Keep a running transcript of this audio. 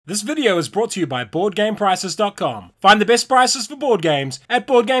This video is brought to you by BoardGamePrices.com. Find the best prices for board games at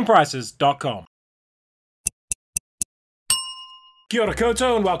BoardGamePrices.com. Kia ora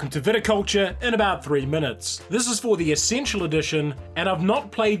koutou and welcome to Viticulture in about 3 minutes. This is for the Essential Edition, and I've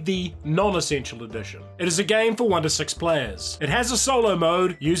not played the Non-Essential Edition. It is a game for 1 to 6 players. It has a solo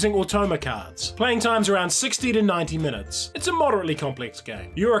mode using automa cards. Playing time's around 60 to 90 minutes. It's a moderately complex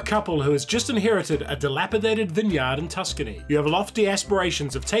game. You're a couple who has just inherited a dilapidated vineyard in Tuscany. You have lofty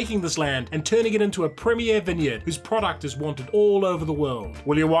aspirations of taking this land and turning it into a premier vineyard whose product is wanted all over the world.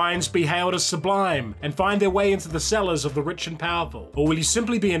 Will your wines be hailed as sublime and find their way into the cellars of the rich and powerful? Or will you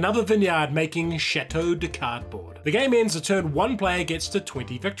simply be another vineyard making chateau de cardboard? The game ends the turn one player gets to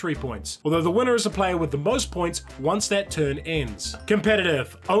 20 victory points, although the winner is the player with the most points once that turn ends.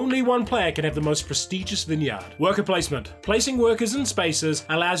 Competitive. Only one player can have the most prestigious vineyard. Worker placement. Placing workers in spaces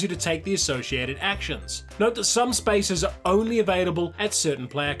allows you to take the associated actions. Note that some spaces are only available at certain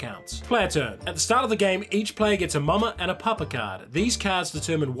player counts. Player turn. At the start of the game, each player gets a mama and a papa card. These cards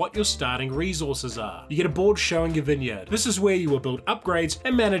determine what your starting resources are. You get a board showing your vineyard. This is where you will build upgrades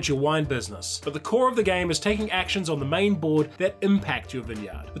and manage your wine business. But the core of the game is taking actions on the main board that impact your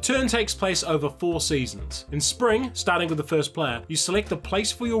vineyard. The turn takes place over 4 seasons. In spring, starting with the first player, you select the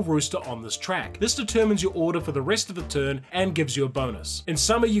place for your rooster on this track. This determines your order for the rest of the turn and gives you a bonus. In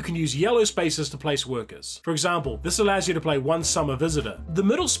summer, you can use yellow spaces to place workers. For example, this allows you to play 1 summer visitor. The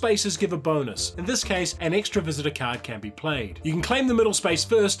middle spaces give a bonus. In this case, an extra visitor card can be played. You can claim the middle space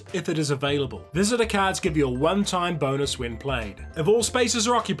first if it is available. Visitor cards give you a one-time bonus when played. If all spaces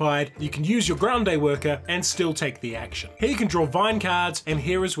are occupied, you can use your grande worker and still take the action. Here you can draw vine cards, and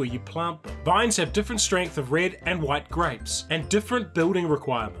here is where you plant them. Vines have different strength of red and white grapes, and different building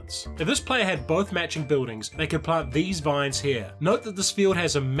requirements. If this player had both matching buildings, they could plant these vines here. Note that this field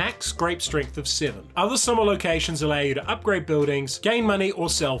has a max grape strength of 7. Other summer locations allow you to upgrade buildings, gain money, or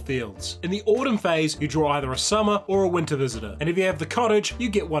sell fields. In the autumn phase, you draw either a summer or a winter visitor, and if you have the cottage, you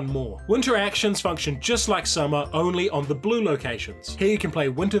get 1 more. Winter actions function just like summer, only on the blue locations. Here you can play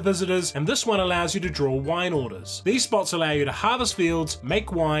winter visitors, and this one allows you to draw wine orders. These spots allow you to harvest fields,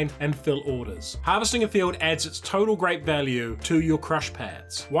 make wine, and fill orders. Harvesting a field adds its total grape value to your crush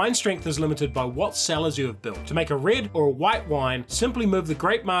pads. Wine strength is limited by what cellars you have built. To make a red or a white wine, simply move the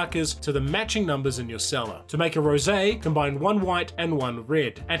grape markers to the matching numbers in your cellar. To make a rosé, combine 1 white and 1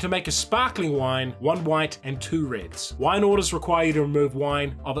 red. And to make a sparkling wine, 1 white and 2 reds. Wine orders require you to remove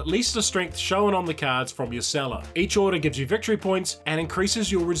wine of at least the strength shown on the cards from your cellar. Each order gives you victory points and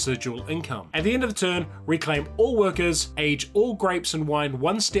increases your residual income. At the end of the turn, reclaim all workers, age all grapes and wine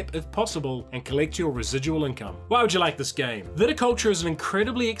 1 step if possible, and collect your residual income. Why would you like this game? Viticulture is an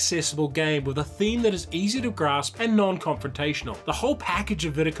incredibly accessible game with a theme that is easy to grasp and non-confrontational. The whole package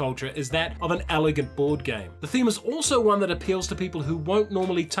of Viticulture is that of an elegant board game. The theme is also one that appeals to people who won't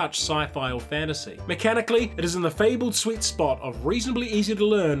normally touch sci-fi or fantasy. Mechanically, it is in the fabled sweet spot of reasonably easy to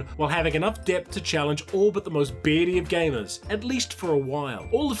learn while having enough depth to challenge all but the most beardy of gamers, at least for a while.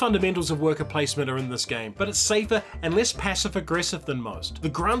 All the fundamentals of worker placement are in this game, but it's safer and less passive-aggressive than most. The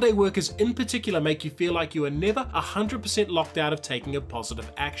grande workers in particular make you feel like you are never 100% locked out of taking a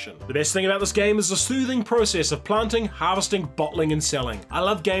positive action. The best thing about this game is the soothing process of planting, harvesting, bottling, and selling. I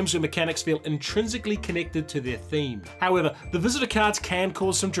love games where mechanics feel intrinsically connected to their theme. However, the visitor cards can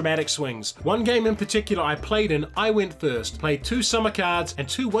cause some dramatic swings. One game in particular I played in, I went first, played 2 summer cards and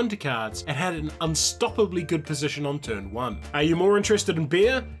 2 winter cards, and had an unstoppably good position on turn 1. Are you more interested in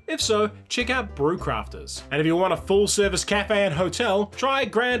beer? If so, check out Brewcrafters. And if you want a full-service cafe and hotel, try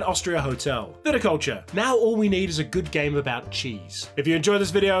Grand Austria Hotel. Viticulture. Now all we need is a good game about cheese. If you enjoyed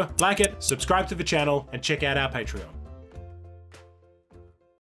this video, like it, subscribe to the channel, and check out our Patreon.